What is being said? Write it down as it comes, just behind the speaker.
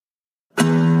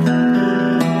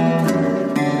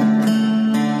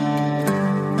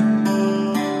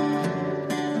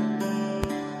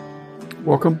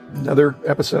Welcome, another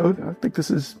episode. I think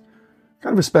this is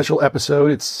kind of a special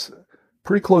episode. It's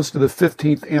pretty close to the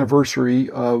 15th anniversary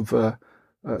of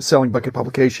Selling Bucket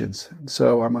Publications.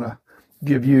 So I'm going to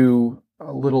give you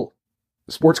a little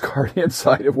sports card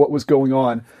insight of what was going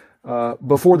on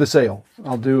before the sale.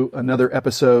 I'll do another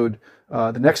episode.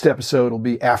 The next episode will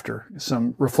be after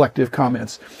some reflective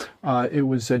comments. It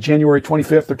was January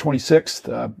 25th or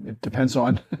 26th. It depends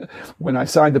on when I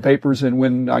signed the papers and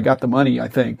when I got the money, I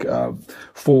think,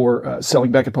 for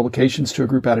Selling Bucket Publications to a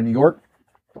group out of New York.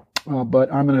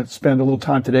 But I'm going to spend a little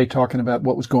time today talking about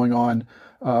what was going on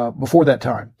before that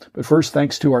time. But first,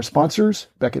 thanks to our sponsors,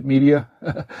 Beckett Media,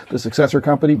 the successor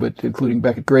company, but including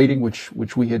Beckett Grading,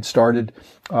 which we had started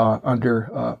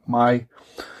under my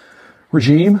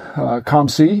regime,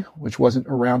 ComC, which wasn't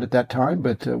around at that time,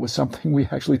 but was something we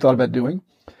actually thought about doing.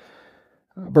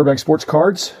 Burbank Sports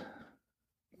Cards,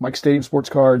 Mike Stadium Sports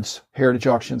Cards, Heritage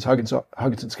Auctions, Huggins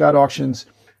and Scott Auctions,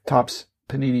 Topps,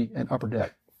 Panini, and Upper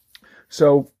Deck.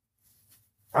 So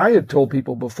I had told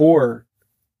people before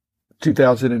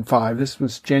 2005, this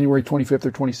was January 25th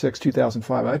or 26th,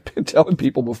 2005, I'd been telling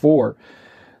people before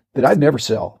that I'd never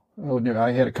sell.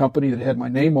 I had a company that had my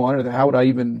name on it. How would I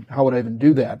even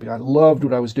do that? But I loved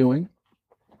what I was doing.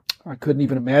 I couldn't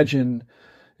even imagine.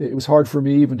 It was hard for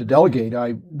me even to delegate.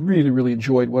 I really, really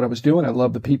enjoyed what I was doing. I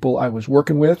loved the people I was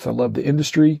working with. I loved the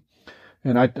industry,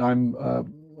 and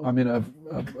I'm in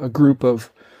a group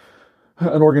of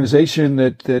an organization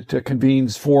that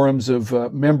convenes forums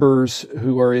of members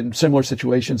who are in similar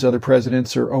situations, other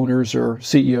presidents or owners or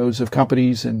CEOs of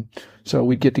companies, and so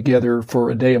we'd get together for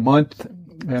a day a month.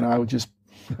 And I would just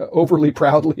overly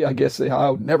proudly, I guess, say, I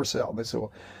would never sell. They said,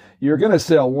 well, you're going to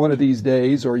sell one of these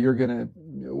days, or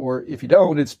if you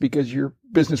don't, it's because your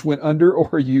business went under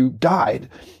or you died.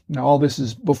 Now, all this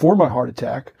is before my heart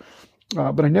attack.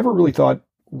 But I never really thought,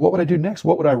 what would I do next?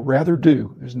 What would I rather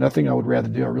do? There's nothing I would rather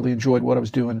do. I really enjoyed what I was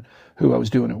doing, who I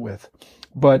was doing it with.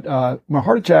 But my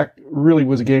heart attack really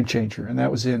was a game changer. And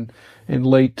that was in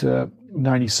late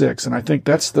 96. And I think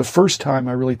that's the first time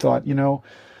I really thought,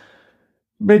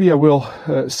 maybe I will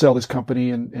sell this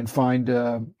company and find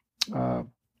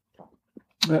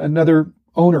another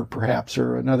owner, perhaps,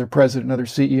 or another president, another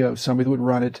CEO, somebody that would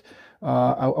run it.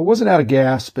 I wasn't out of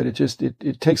gas, but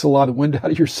it takes a lot of wind out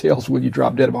of your sails when you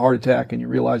drop dead of a heart attack and you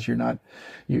realize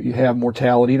you have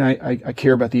mortality. And I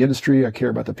care about the industry, I care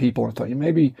about the people. And I thought,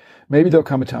 maybe there'll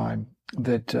come a time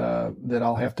that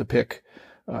I'll have to pick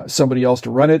somebody else to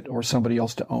run it or somebody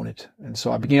else to own it. And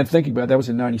so I began thinking about it. That was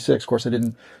in 96. Of course, I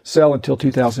didn't sell until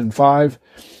 2005.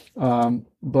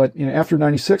 But after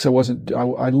 96, I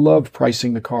loved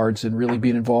pricing the cards and really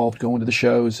being involved, going to the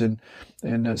shows and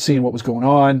seeing what was going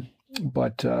on.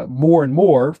 But more and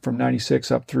more from 96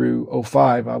 up through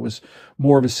 05, I was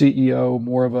more of a CEO,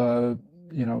 more of a,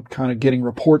 kind of getting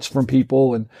reports from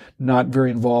people and not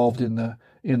very involved in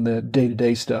the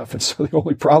day-to-day stuff. And so the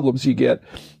only problems you get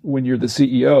when you're the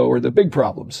CEO are the big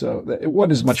problems. So it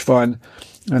wasn't as much fun.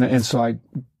 And so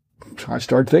I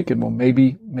started thinking, well,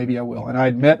 maybe I will. And I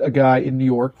had met a guy in New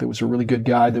York that was a really good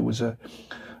guy that was a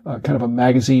kind of a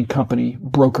magazine company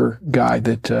broker guy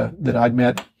that I'd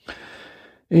met.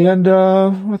 And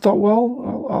I thought,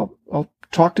 well, I'll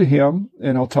talk to him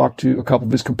and I'll talk to a couple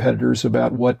of his competitors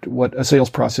about what a sales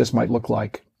process might look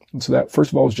like. And so that,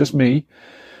 first of all, was just me.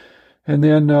 And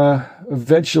then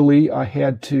eventually I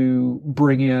had to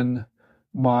bring in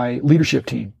my leadership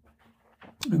team.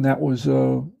 And that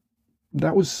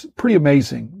was pretty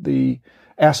amazing. The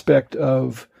aspect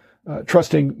of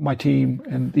trusting my team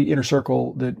and the inner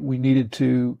circle that we needed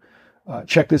to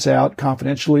check this out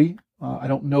confidentially. I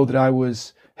don't know that I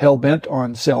was hell-bent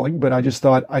on selling, but I just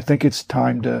thought, I think it's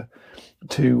time to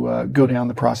go down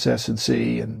the process and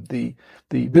see. And the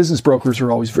business brokers are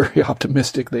always very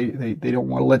optimistic. They don't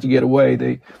want to let you get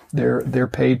away. They're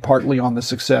paid partly on the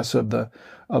success of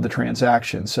the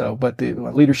transaction. So, but the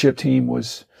leadership team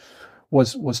was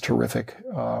terrific.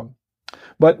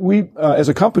 But we, as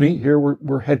a company here,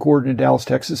 we're headquartered in Dallas,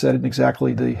 Texas, at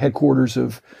exactly the headquarters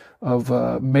of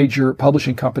major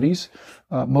publishing companies.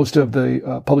 Most of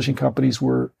the publishing companies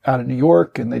were out of New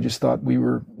York, and they just thought we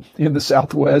were in the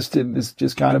Southwest, and it's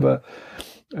just kind of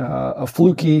a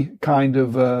fluky kind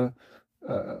of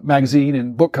magazine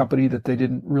and book company that they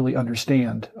didn't really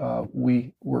understand.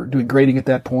 We were doing grading at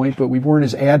that point, but we weren't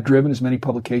as ad driven as many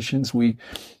publications. We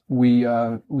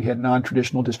had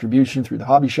non-traditional distribution through the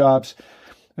hobby shops,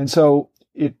 and so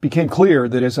it became clear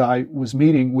that as I was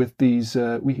meeting with these,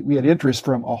 we had interest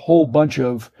from a whole bunch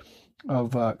of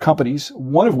companies,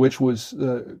 one of which was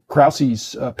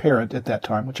Krause's parent at that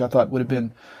time, which I thought would have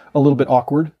been a little bit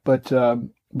awkward, but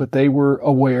they were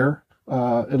aware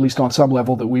at least on some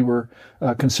level, that we were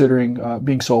considering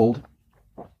being sold.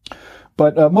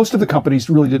 But most of the companies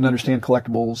really didn't understand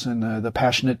collectibles and the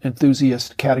passionate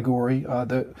enthusiast category.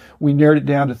 We narrowed it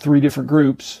down to 3 different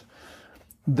groups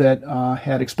that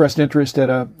had expressed interest at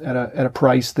a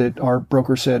price that our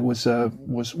broker said was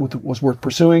worth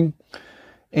pursuing.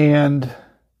 And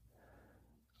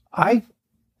I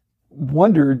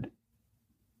wondered,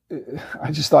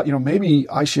 I just thought, maybe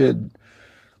I should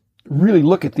really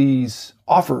look at these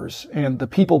offers and the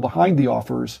people behind the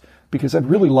offers, because I'd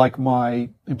really like my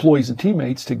employees and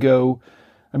teammates to go.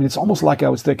 I mean, it's almost like I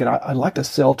was thinking, I'd like to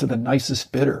sell to the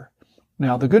nicest bidder.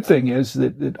 Now, the good thing is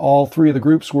that all 3 of the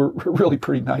groups were really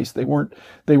pretty nice. They weren't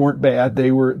bad.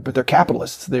 But they're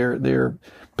capitalists. They're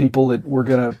people that were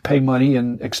going to pay money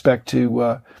and expect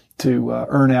to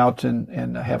earn out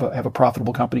and have a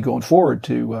profitable company going forward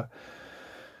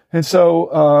and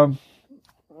so,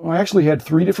 I actually had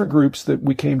 3 different groups that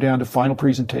we came down to final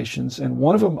presentations, and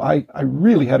one of them, I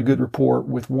really had a good rapport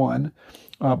with one,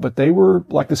 but they were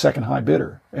like the second high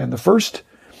bidder. And the first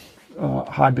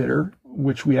high bidder,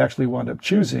 which we actually wound up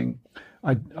choosing,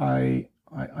 I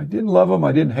didn't love him,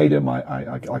 I didn't hate him,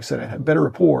 like I said, I had better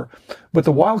rapport. But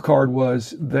the wild card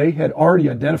was they had already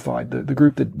identified, the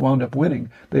group that wound up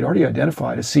winning, they'd already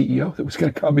identified a CEO that was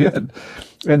going to come in.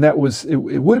 And that was, it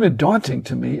would have been daunting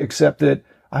to me, except that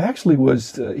I actually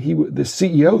was, the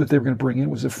CEO that they were going to bring in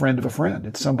was a friend of a friend.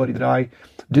 It's somebody that I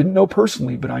didn't know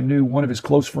personally, but I knew one of his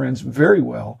close friends very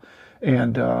well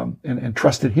and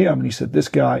trusted him. And he said, this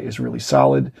guy is really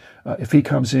solid. If he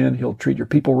comes in, he'll treat your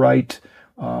people right.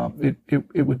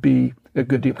 It would be a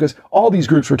good deal, because all these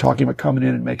groups were talking about coming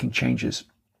in and making changes.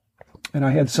 And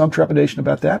I had some trepidation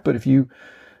about that, but if you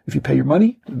pay your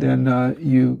money, then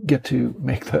you get to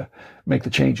make the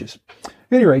changes.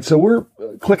 At any rate, so we're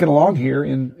clicking along here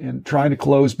and trying to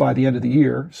close by the end of the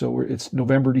year. So it's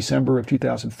November, December of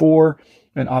 2004,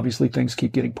 and obviously things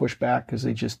keep getting pushed back because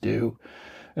they just do.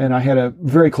 And I had a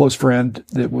very close friend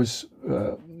that was,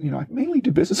 I mainly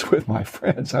do business with my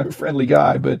friends. I'm a friendly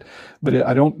guy, but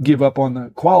I don't give up on the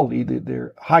quality.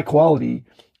 Their high quality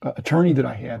attorney that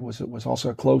I had was also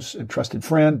a close and trusted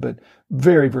friend, but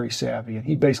very, very savvy. And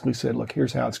he basically said, look,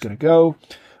 here's how it's going to go.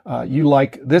 You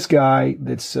like this guy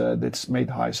that's made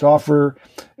the highest offer,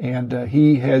 and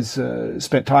he has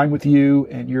spent time with you,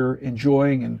 and you're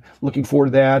enjoying and looking forward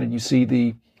to that. And you see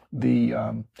the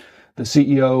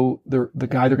CEO, the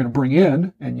guy they're going to bring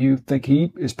in, and you think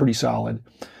he is pretty solid.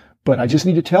 But I just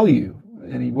need to tell you,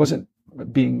 and he wasn't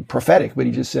being prophetic, but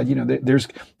he just said, there's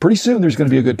pretty soon there's going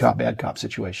to be a good cop, bad cop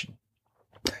situation.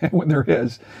 And when there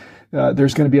is,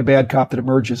 there's going to be a bad cop that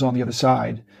emerges on the other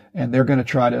side, and they're going to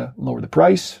try to lower the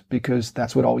price because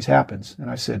that's what always happens. And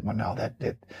I said, well, no,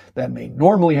 that may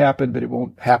normally happen, but it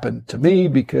won't happen to me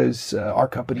because our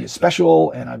company is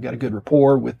special, and I've got a good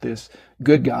rapport with this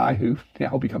good guy who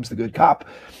now becomes the good cop.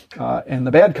 And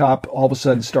the bad cop all of a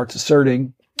sudden starts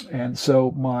asserting. And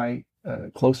so my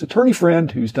close attorney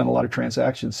friend who's done a lot of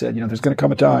transactions said, there's going to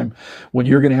come a time when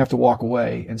you're going to have to walk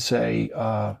away and say,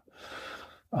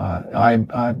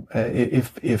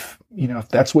 if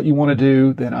that's what you want to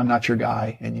do, then I'm not your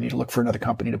guy, and you need to look for another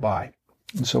company to buy.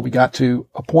 And so we got to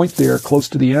a point there close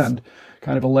to the end,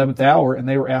 kind of 11th hour, and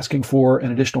they were asking for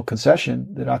an additional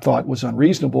concession that I thought was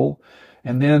unreasonable.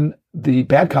 And then the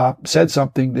bad cop said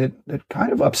something that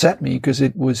kind of upset me because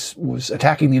it was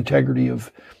attacking the integrity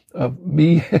of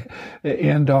me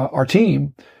and our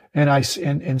team.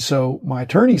 And so my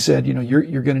attorney said,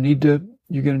 you're going to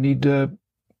need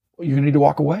to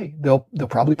walk away. They'll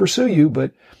probably pursue you,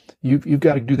 but you've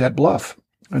got to do that bluff.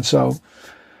 And so,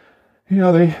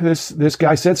 this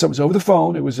guy said something. It was over the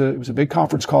phone. It was a big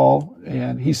conference call,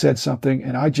 and he said something,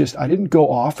 and I didn't go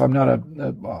off. I'm not a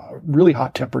really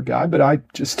hot tempered guy, but I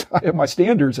have my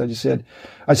standards. I said,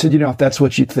 if that's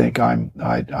what you think, I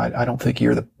don't think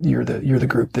you're the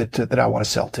group that I want to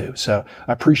sell to. So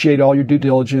I appreciate all your due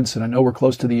diligence, and I know we're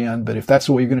close to the end, but if that's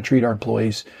the way you're going to treat our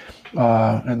employees,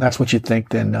 and that's what you think,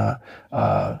 then,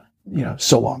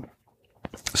 so long.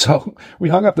 So we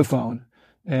hung up the phone,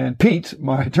 and Pete,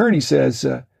 my attorney, says,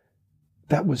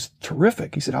 that was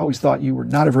terrific. He said, I always thought you were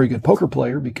not a very good poker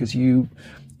player because you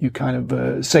kind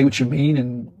of, say what you mean.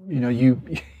 And,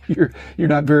 you're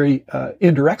not very,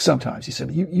 indirect sometimes. He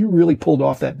said, you really pulled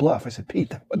off that bluff. I said, Pete,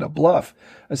 that wasn't a bluff.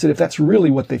 I said, if that's really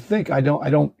what they think, I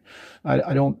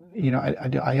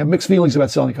have mixed feelings about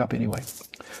selling the company anyway.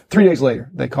 3 days later,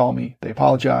 they call me. They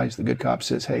apologize. The good cop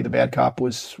says, hey, the bad cop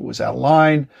was out of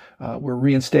line. We're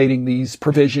reinstating these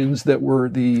provisions that were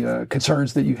the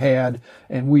concerns that you had,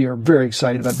 and we are very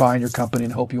excited about buying your company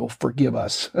and hope you'll forgive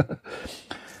us.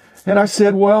 And I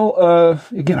said, well,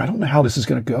 again, I don't know how this is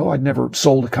going to go. I'd never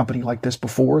sold a company like this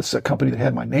before. It's a company that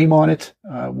had my name on it,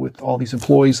 with all these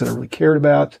employees that I really cared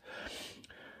about.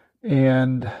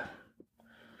 And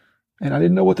I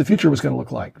didn't know what the future was going to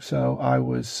look like. So I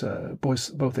was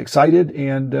both excited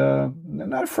and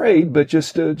not afraid, but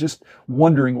just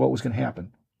wondering what was going to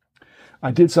happen.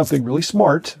 I did something really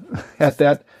smart at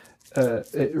that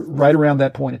right around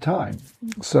that point in time.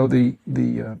 So the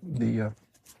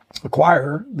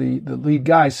acquirer, the lead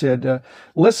guy said,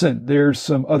 listen, there's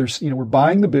some others, we're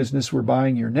buying the business, we're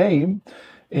buying your name,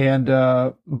 and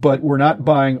but we're not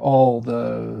buying all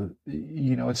the,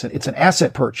 it's an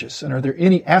asset purchase. And are there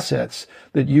any assets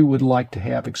that you would like to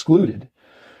have excluded?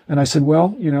 And I said, well,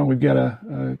 we've got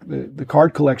the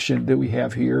card collection that we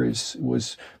have here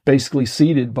was basically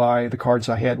seeded by the cards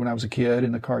I had when I was a kid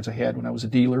and the cards I had when I was a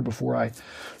dealer. Before I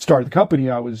started the company,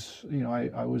 I was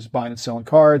buying and selling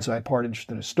cards. I had part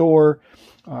interest in a store.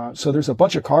 So there's a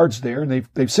bunch of cards there, and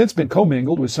they've since been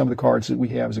commingled with some of the cards that we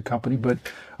have as a company. But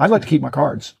I'd like to keep my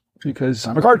cards because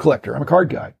I'm a card collector. I'm a card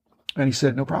guy. And he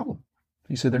said, no problem.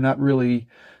 He said,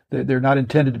 they're not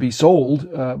intended to be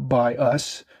sold by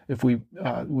us. If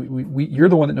you're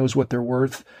the one that knows what they're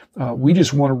worth. We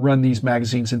just want to run these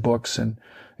magazines and books and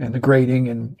the grading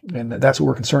and that's what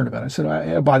we're concerned about. I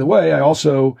said, by the way, I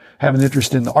also have an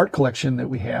interest in the art collection that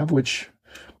we have, which,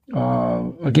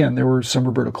 again, there were some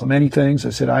Roberto Clemente things. I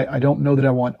said, I don't know that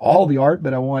I want all the art,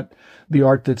 but I want the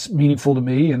art that's meaningful to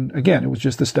me. And again, it was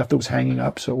just the stuff that was hanging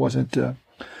up. So it wasn't, and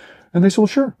they said, well,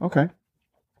 sure. Okay.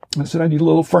 I said, I need a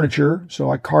little furniture. So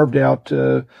I carved out,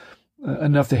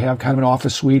 enough to have kind of an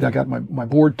office suite. I got my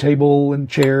board table and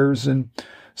chairs and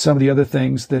some of the other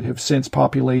things that have since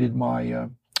populated my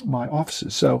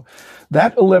offices. So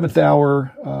that 11th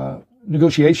hour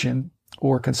negotiation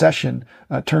or concession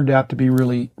turned out to be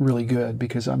really, really good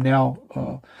because I'm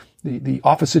now the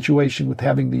office situation with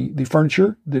having the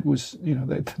furniture that was,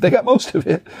 they got most of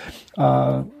it.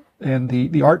 And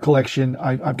the art collection,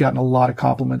 I've gotten a lot of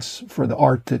compliments for the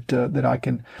art that I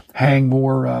can hang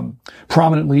more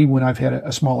prominently when I've had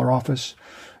a smaller office,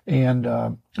 and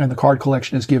the card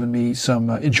collection has given me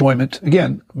some enjoyment.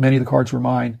 Again, many of the cards were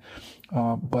mine,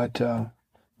 but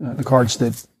the cards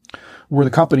that were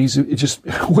the company's, it just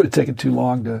would have taken too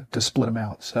long to split them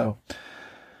out. So,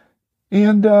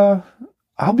 and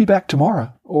I'll be back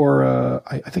tomorrow, or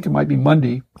I think it might be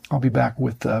Monday. I'll be back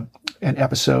with an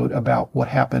episode about what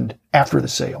happened after the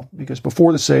sale, because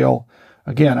before the sale,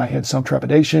 again, I had some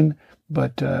trepidation,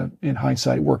 but in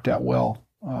hindsight, it worked out well.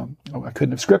 I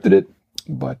couldn't have scripted it,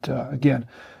 but again,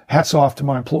 hats off to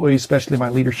my employees, especially my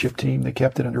leadership team. They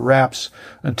kept it under wraps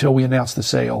until we announced the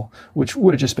sale, which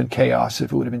would have just been chaos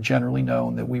if it would have been generally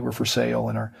known that we were for sale,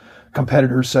 and our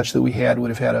competitors, such that we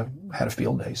would have had a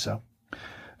field day. So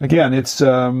again, it's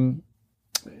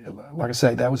like I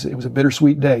say, it was a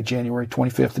bittersweet day, January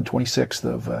 25th and 26th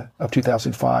of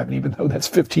 2005. And even though that's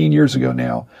 15 years ago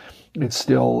now, it's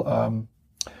still,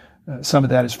 some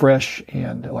of that is fresh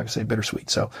and, like I say, bittersweet.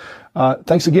 So,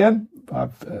 thanks again. I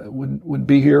wouldn't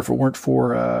be here if it weren't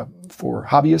for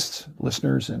hobbyists,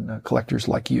 listeners, and collectors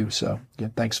like you. So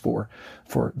again, thanks for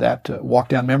that walk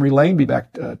down memory lane. Be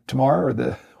back tomorrow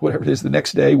or whatever it is the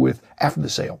next day with After the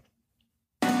Sale.